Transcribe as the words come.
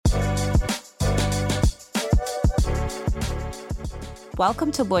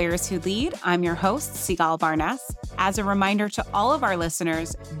Welcome to Lawyers Who Lead. I'm your host, Sigal Barnes. As a reminder to all of our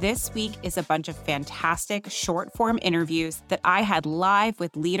listeners, this week is a bunch of fantastic short-form interviews that I had live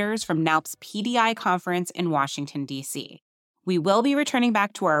with leaders from NALP's PDI conference in Washington, D.C. We will be returning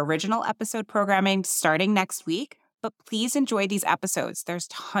back to our original episode programming starting next week, but please enjoy these episodes. There's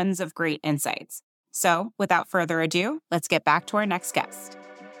tons of great insights. So, without further ado, let's get back to our next guest.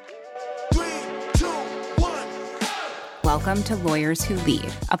 Welcome to Lawyers Who Lead,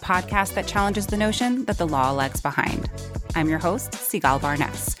 a podcast that challenges the notion that the law lags behind. I'm your host, Sigal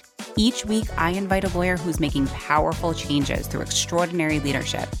Barnes. Each week, I invite a lawyer who's making powerful changes through extraordinary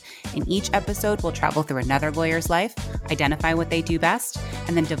leadership. In each episode, we'll travel through another lawyer's life, identify what they do best,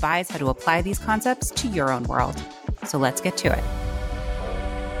 and then devise how to apply these concepts to your own world. So let's get to it.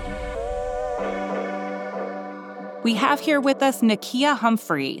 We have here with us Nakia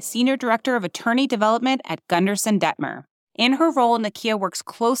Humphrey, Senior Director of Attorney Development at Gunderson Dettmer. In her role, Nakia works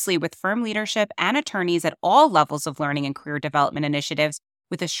closely with firm leadership and attorneys at all levels of learning and career development initiatives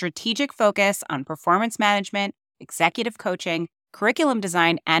with a strategic focus on performance management, executive coaching, curriculum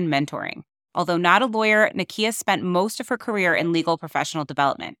design, and mentoring. Although not a lawyer, Nakia spent most of her career in legal professional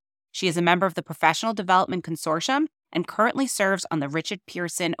development. She is a member of the Professional Development Consortium and currently serves on the Richard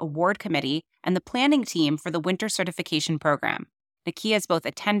Pearson Award Committee and the planning team for the Winter Certification Program. Nakia is both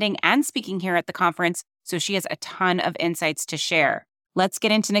attending and speaking here at the conference, so she has a ton of insights to share. Let's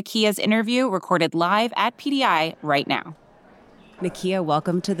get into Nakia's interview recorded live at PDI right now. Nakia,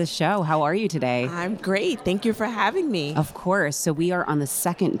 welcome to the show. How are you today? I'm great. Thank you for having me. Of course. So we are on the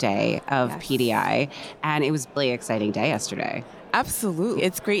second day of PDI, and it was a really exciting day yesterday. Absolutely.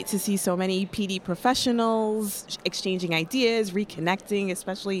 It's great to see so many PD professionals exchanging ideas, reconnecting,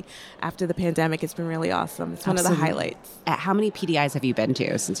 especially after the pandemic. It's been really awesome. It's one of the highlights. How many PDIs have you been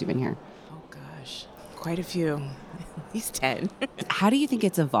to since you've been here? Oh, gosh. Quite a few. At least 10. How do you think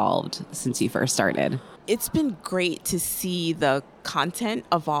it's evolved since you first started? It's been great to see the content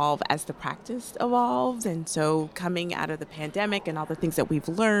evolve as the practice evolves. And so coming out of the pandemic and all the things that we've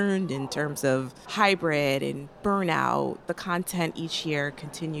learned in terms of hybrid and burnout, the content each year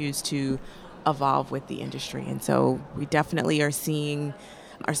continues to evolve with the industry. And so we definitely are seeing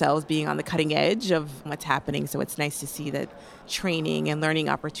ourselves being on the cutting edge of what's happening. So it's nice to see that training and learning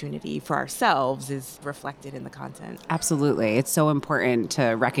opportunity for ourselves is reflected in the content. Absolutely. It's so important to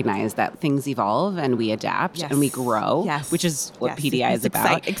recognize that things evolve and we adapt and we grow, which is what PDI is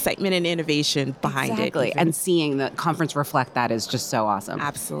about. Excitement and innovation behind it. Exactly. And seeing the conference reflect that is just so awesome.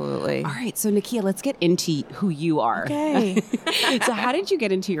 Absolutely. All right. So Nakia, let's get into who you are. Okay. So how did you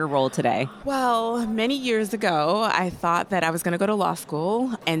get into your role today? Well, many years ago, I thought that I was going to go to law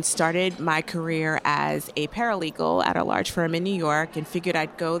school and started my career as a paralegal at a large firm in New York and figured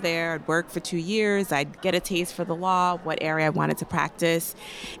I'd go there, I'd work for 2 years, I'd get a taste for the law, what area I wanted to practice,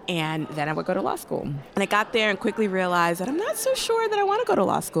 and then I would go to law school. And I got there and quickly realized that I'm not so sure that I want to go to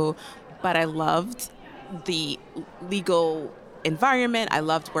law school, but I loved the legal environment. I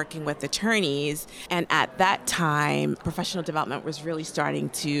loved working with attorneys. And at that time, professional development was really starting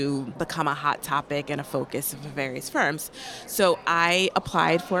to become a hot topic and a focus of various firms. So I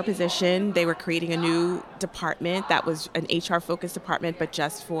applied for a position. They were creating a new department that was an HR-focused department, but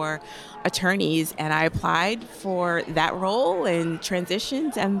just for attorneys. And I applied for that role and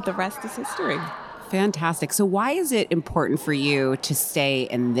transitioned, and the rest is history. Fantastic. So why is it important for you to stay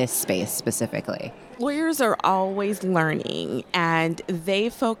in this space specifically? Lawyers are always learning, and they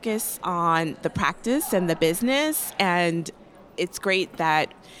focus on the practice and the business, and it's great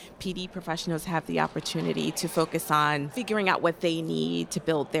that PD professionals have the opportunity to focus on figuring out what they need to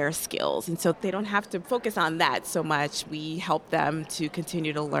build their skills. And so they don't have to focus on that so much. We help them to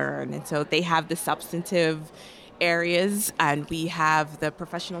continue to learn. And so they have the substantive areas, and we have the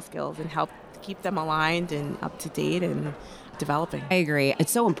professional skills and help keep them aligned and up to date and developing. I agree.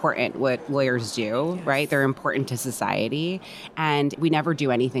 It's so important what lawyers do, right? They're important to society, and we never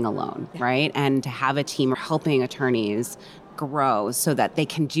do anything alone, right? And to have a team helping attorneys grow so that they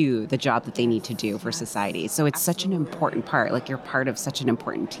can do the job that they need to do for society. So it's such an important part, like you're part of such an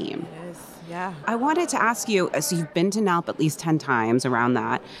important team. It is, yeah. I wanted to ask you, so you've been to NALP at least 10 times around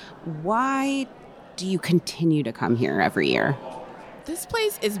that. Why do you continue to come here every year? This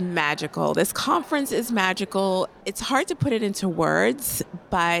place is magical. This conference is magical. It's hard to put it into words,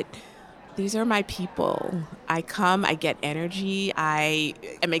 but these are my people. I come, I get energy. I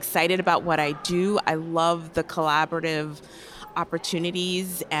am excited about what I do. I love the collaborative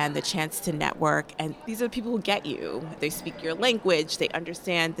opportunities and the chance to network. And these are the people who get you. They speak your language. They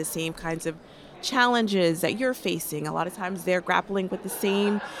understand the same kinds of challenges that you're facing. A lot of times they're grappling with the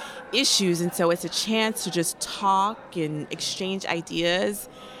same issues. And so it's a chance to just talk and exchange ideas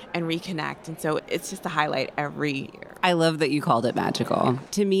and reconnect. And so it's just a highlight every year. I love that you called it magical.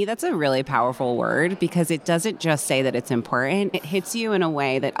 To me, that's a really powerful word because it doesn't just say that it's important. It hits you in a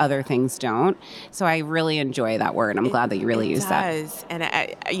way that other things don't. So I really enjoy that word. I'm glad that you really use that. It does. And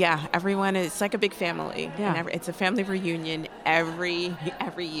everyone is like a big family. Yeah. And it's a family reunion every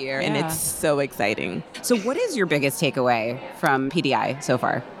year. And it's so exciting. So what is your biggest takeaway from PDI so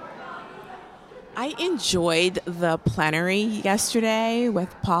far? I enjoyed the plenary yesterday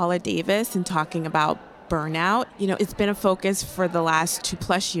with Paula Davis and talking about burnout. It's been a focus for the last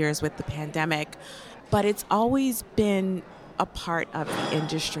 2+ years with the pandemic, but it's always been a part of the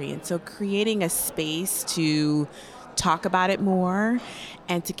industry. And so creating a space to talk about it more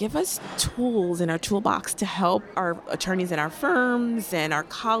and to give us tools in our toolbox to help our attorneys in our firms and our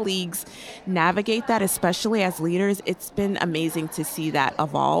colleagues navigate that, especially as leaders. It's been amazing to see that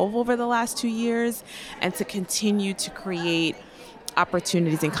evolve over the last 2 years and to continue to create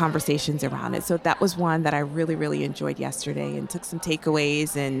opportunities and conversations around it. So that was one that I really, really enjoyed yesterday and took some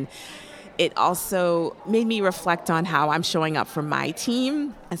takeaways. And it also made me reflect on how I'm showing up for my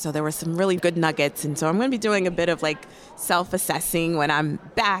team. And so there were some really good nuggets. And so I'm going to be doing a bit of self-assessing when I'm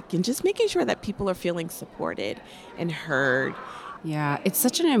back and just making sure that people are feeling supported and heard. Yeah, it's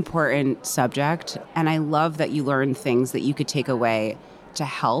such an important subject. And I love that you learn things that you could take away to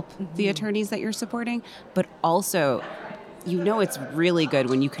help the attorneys that you're supporting, but also it's really good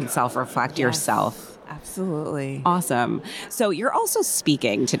when you can self-reflect yourself. Absolutely. Awesome. So you're also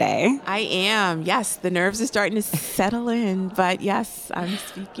speaking today. I am. Yes, the nerves are starting to settle in, but yes, I'm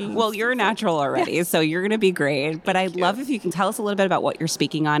speaking. Well, you're a natural already, so you're going to be great. But I'd love if you can tell us a little bit about what you're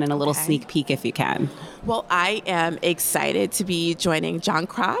speaking on and a little sneak peek if you can. Well, I am excited to be joining John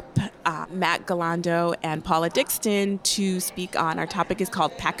Kropp, Matt Galando, and Paula Dixon to speak on our topic is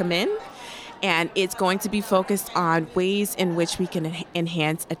called Pack 'em In. And it's going to be focused on ways in which we can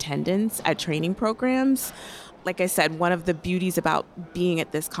enhance attendance at training programs. Like I said, one of the beauties about being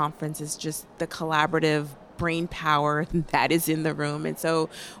at this conference is just the collaborative brain power that is in the room. And so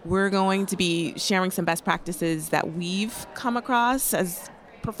we're going to be sharing some best practices that we've come across as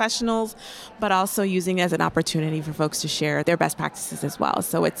professionals, but also using it as an opportunity for folks to share their best practices as well.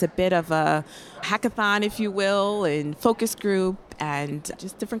 So it's a bit of a hackathon, if you will, and focus group, and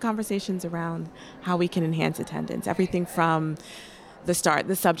just different conversations around how we can enhance attendance. Everything from the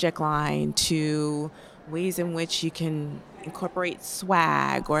subject line, to ways in which you can incorporate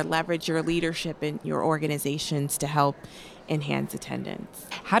swag or leverage your leadership in your organizations to help enhance attendance.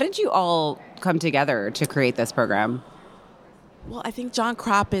 How did you all come together to create this program? Well, I think John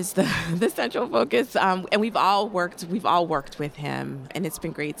Kropp is the central focus, and we've all worked with him, and it's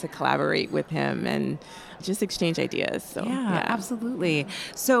been great to collaborate with him and just exchange ideas. So, yeah, absolutely.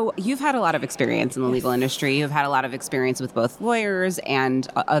 So you've had a lot of experience in the legal industry. You've had a lot of experience with both lawyers and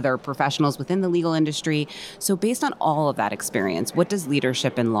other professionals within the legal industry. So based on all of that experience, what does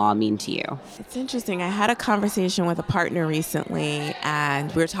leadership in law mean to you? It's interesting. I had a conversation with a partner recently,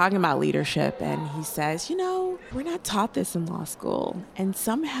 and we were talking about leadership, and he says, we're not taught this in law school. And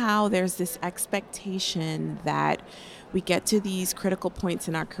somehow there's this expectation that we get to these critical points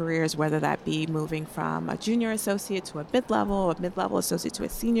in our careers, whether that be moving from a junior associate to a mid-level associate to a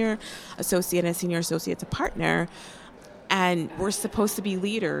senior associate, and a senior associate to partner. And we're supposed to be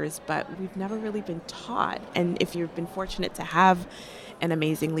leaders, but we've never really been taught. And if you've been fortunate to have an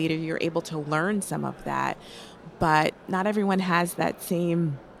amazing leader, you're able to learn some of that. But not everyone has that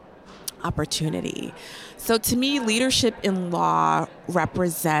same opportunity. So to me, leadership in law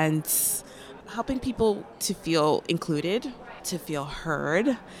represents helping people to feel included, to feel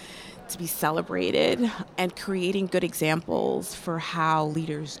heard, to be celebrated, and creating good examples for how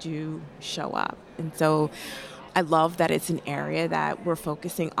leaders do show up. And so I love that it's an area that we're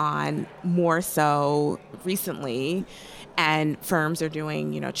focusing on more so recently, and firms are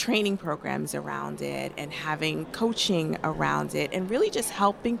doing, training programs around it and having coaching around it, and really just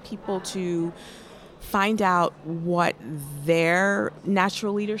helping people to find out what their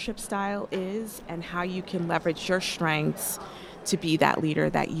natural leadership style is and how you can leverage your strengths to be that leader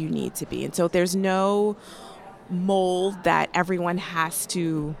that you need to be. And so there's no mold that everyone has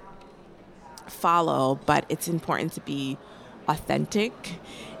to follow, but it's important to be authentic.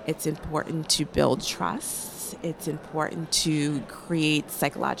 It's important to build trust. It's important to create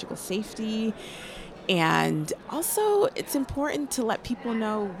psychological safety. And also, it's important to let people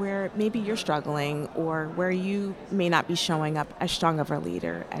know where maybe you're struggling or where you may not be showing up as strong of a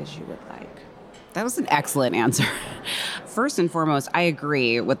leader as you would like. That was an excellent answer. First and foremost, I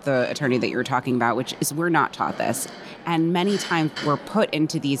agree with the attorney that you were talking about, which is we're not taught this. And many times we're put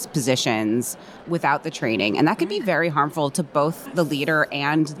into these positions without the training. And that can be very harmful to both the leader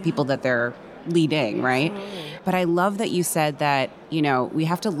and the people that they're leading, right? But I love that you said that, we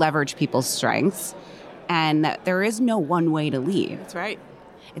have to leverage people's strengths and that there is no one way to lead. That's right.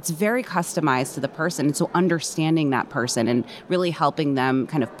 It's very customized to the person. And so understanding that person and really helping them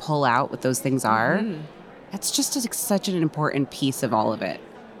kind of pull out what those things are, that's just such an important piece of all of it.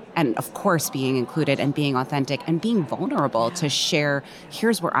 And of course, being included and being authentic and being vulnerable to share,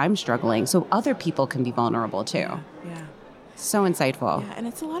 here's where I'm struggling, so other people can be vulnerable too. Yeah. So insightful. Yeah, and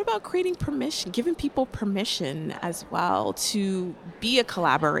it's a lot about creating permission, giving people permission as well to be a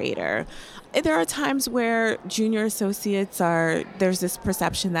collaborator. There are times where junior associates there's this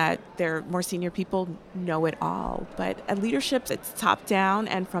perception that they're more senior people know it all. But at leadership, it's top down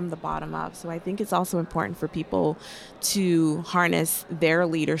and from the bottom up. So I think it's also important for people to harness their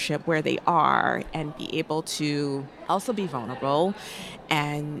leadership where they are and be able to also be vulnerable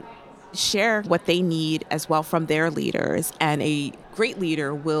and share what they need as well from their leaders. And a great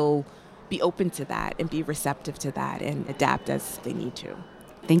leader will be open to that and be receptive to that and adapt as they need to.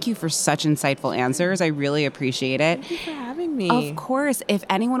 Thank you for such insightful answers. I really appreciate it. Thank you for having me. Of course, if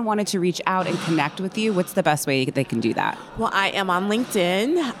anyone wanted to reach out and connect with you, what's the best way they can do that? Well, I am on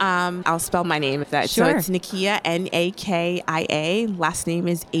LinkedIn. I'll spell my name. Sure. So it's Nakia, Nakia. Last name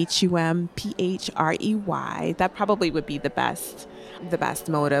is Humprey. That probably would be the best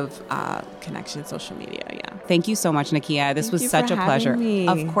mode of connection, social media. Yeah. Thank you so much, Nakia. This was such a pleasure. Me.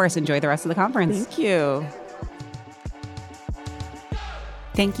 Of course, enjoy the rest of the conference. Thank you.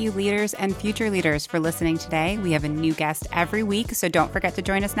 Thank you, leaders and future leaders, for listening today. We have a new guest every week, so don't forget to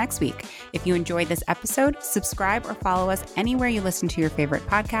join us next week. If you enjoyed this episode, subscribe or follow us anywhere you listen to your favorite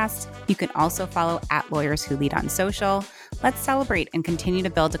podcasts. You can also follow @Lawyers Who Lead on social. Let's celebrate and continue to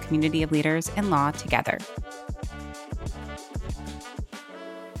build a community of leaders in law together.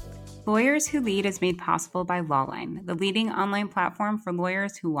 Lawyers Who Lead is made possible by Lawline, the leading online platform for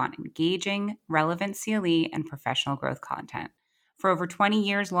lawyers who want engaging, relevant CLE and professional growth content. For over 20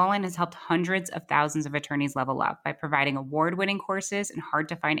 years, Lawline has helped hundreds of thousands of attorneys level up by providing award-winning courses in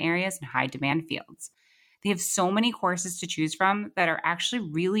hard-to-find areas and high-demand fields. They have so many courses to choose from that are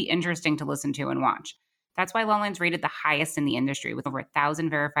actually really interesting to listen to and watch. That's why Lawline's rated the highest in the industry with over 1,000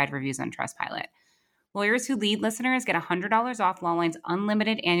 verified reviews on Trustpilot. Lawyers Who Lead listeners get $100 off Lawline's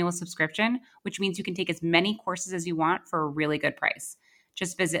unlimited annual subscription, which means you can take as many courses as you want for a really good price.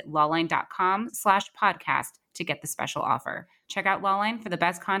 Just visit lawline.com/podcast to get the special offer. Check out Lawline for the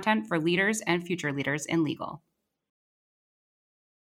best content for leaders and future leaders in legal.